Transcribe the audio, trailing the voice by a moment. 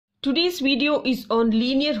Today's video is on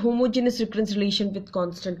linear homogeneous recurrence relation with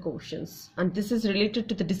constant coefficients, and this is related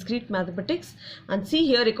to the discrete mathematics. And see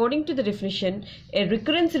here, according to the definition, a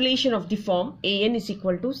recurrence relation of the form an is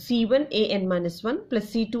equal to c1 an minus 1 plus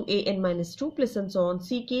c2 an minus 2 plus and so on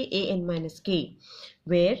ck an minus k,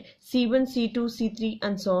 where c1, c2, c3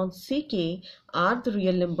 and so on ck are the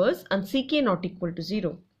real numbers and ck not equal to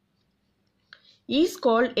 0, is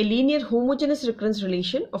called a linear homogeneous recurrence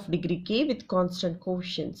relation of degree k with constant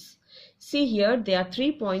coefficients. See here, there are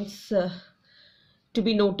 3 points to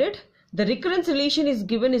be noted. The recurrence relation is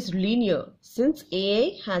given as linear since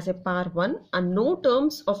ai has a power 1 and no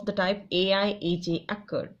terms of the type ai aj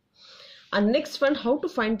occurred. And next one, how to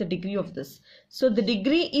find the degree of this. So the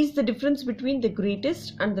degree is the difference between the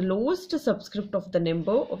greatest and the lowest subscript of the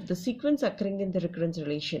number of the sequence occurring in the recurrence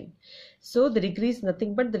relation. So the degree is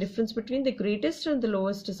nothing but the difference between the greatest and the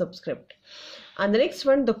lowest subscript. And the next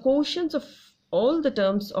one, the quotients of all the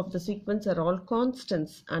terms of the sequence are all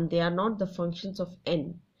constants and they are not the functions of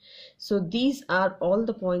n. So these are all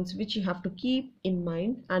the points which you have to keep in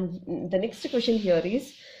mind. And the next question here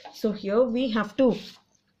is, so here we have to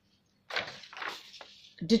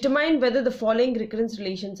determine whether the following recurrence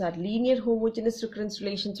relations are linear homogeneous recurrence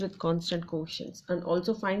relations with constant coefficients, and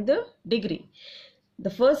also find the degree.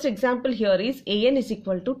 The first example here is an is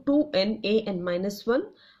equal to 2n an minus 1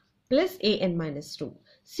 plus an minus 2.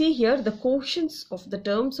 See here, the quotients of the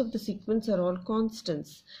terms of the sequence are all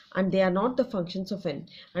constants and they are not the functions of n.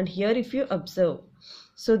 And here if you observe,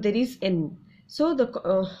 so there is n. So the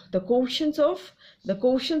quotients of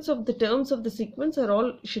the terms of the sequence are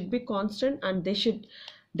all should be constant and they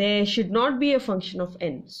should not be a function of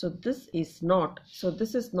n. So this is not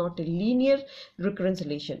a linear recurrence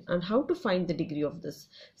relation. And how to find the degree of this?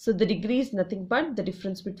 So the degree is nothing but the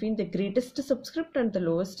difference between the greatest subscript and the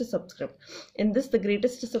lowest subscript. In this, the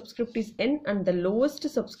greatest subscript is n and the lowest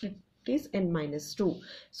subscript is n minus 2.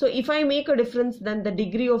 So if I make a difference, then the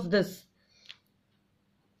degree of this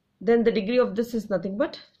is nothing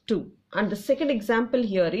but 2. And the second example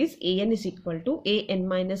here is an is equal to an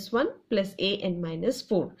minus 1 plus an minus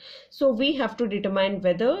 4. So we have to determine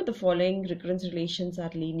whether the following recurrence relations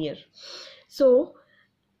are linear. So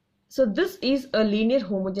this is a linear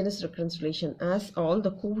homogeneous recurrence relation as all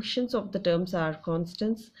the quotients of the terms are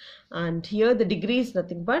constants, and here the degree is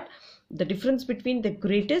nothing but the difference between the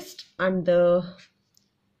greatest and the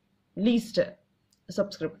least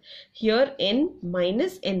subscript. Here n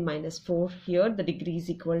minus 4, here the degree is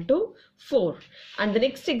equal to 4. And the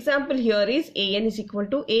next example here is an is equal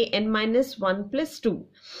to an minus 1 plus 2.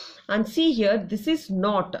 And see here, this is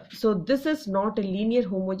not a linear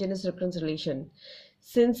homogeneous recurrence relation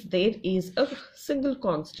since there is a single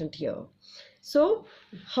constant here. So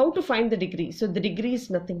how to find the degree? So the degree is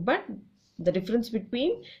nothing but the difference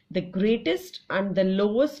between the greatest and the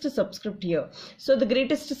lowest subscript here. So the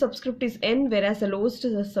greatest subscript is n, whereas the lowest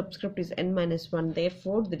subscript is n minus 1.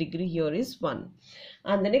 Therefore, the degree here is 1.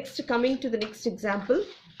 And coming to the next example,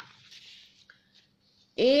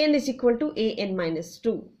 an is equal to an minus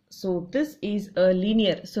 2. So this is a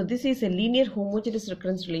linear homogeneous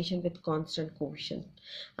recurrence relation with constant coefficient.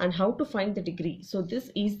 And how to find the degree? So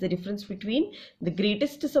this is the difference between the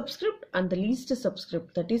greatest subscript and the least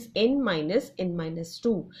subscript, that is n minus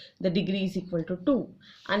 2. The degree is equal to 2.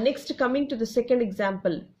 And next, coming to the second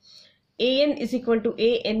example, an is equal to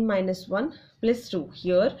an minus 1 plus 2.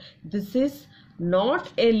 Here this is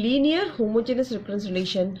not a linear homogeneous recurrence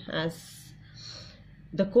relation as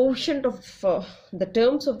the quotient of the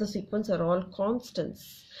terms of the sequence are all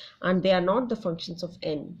constants and they are not the functions of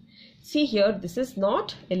n. See here, this is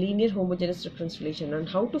not a linear homogeneous recurrence relation. And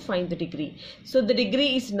how to find the degree? So the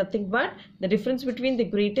degree is nothing but the difference between the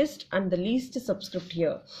greatest and the least subscript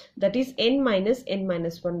here, that is n minus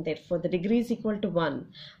 1. Therefore the degree is equal to 1.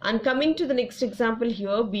 And coming to the next example here,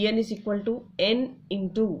 bn is equal to n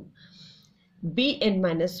into bn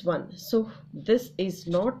minus 1. So this is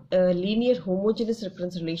not a linear homogeneous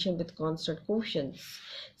recurrence relation with constant quotients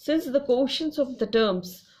since the quotients of the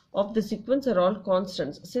terms of the sequence are all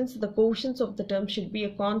constants. Since the quotients of the term should be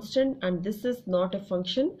a constant and this is not a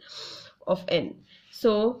function of n,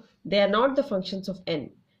 so they are not the functions of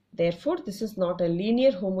n. Therefore, this is not a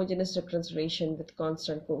linear homogeneous recurrence relation with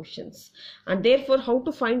constant quotients. And therefore, how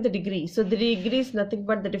to find the degree? So the degree is nothing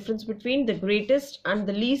but the difference between the greatest and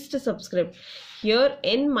the least subscript. Here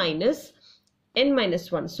n minus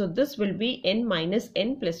 1. So this will be n minus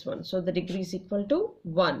n plus 1. So the degree is equal to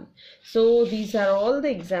 1. So these are all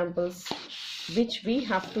the examples which we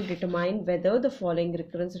have to determine whether the following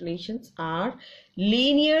recurrence relations are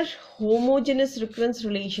linear homogeneous recurrence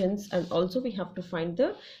relations, and also we have to find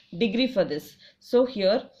the degree for this. So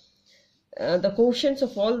here the quotients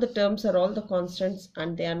of all the terms are all the constants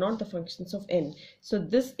and they are not the functions of n. So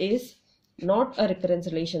this is not a recurrence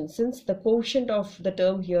relation, since the quotient of the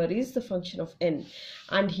term here is the function of n.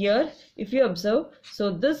 And here if you observe, so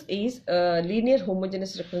this is a linear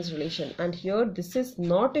homogeneous recurrence relation, and here this is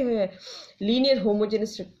not a linear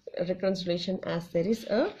homogeneous recurrence relation as there is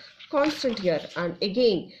a constant here. And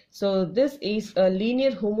again, so this is a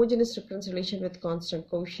linear homogeneous recurrence relation with constant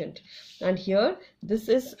quotient, and here this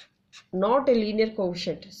is not a linear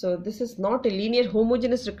quotient, so this is not a linear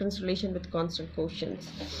homogeneous recurrence relation with constant quotients.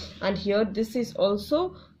 And here this is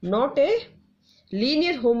also not a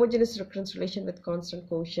linear homogeneous recurrence relation with constant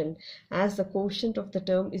quotient, as the quotient of the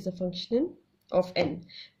term is a function of n.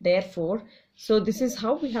 Therefore, so this is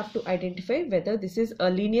how we have to identify whether this is a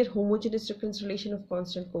linear homogeneous recurrence relation of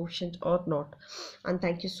constant quotient or not. And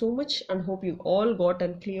thank you so much, and hope you all got a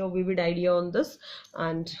clear vivid idea on this,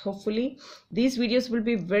 and hopefully these videos will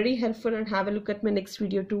be very helpful. And have a look at my next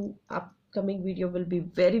video too. Upcoming video will be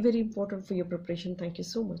very important for your preparation. Thank you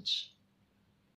so much.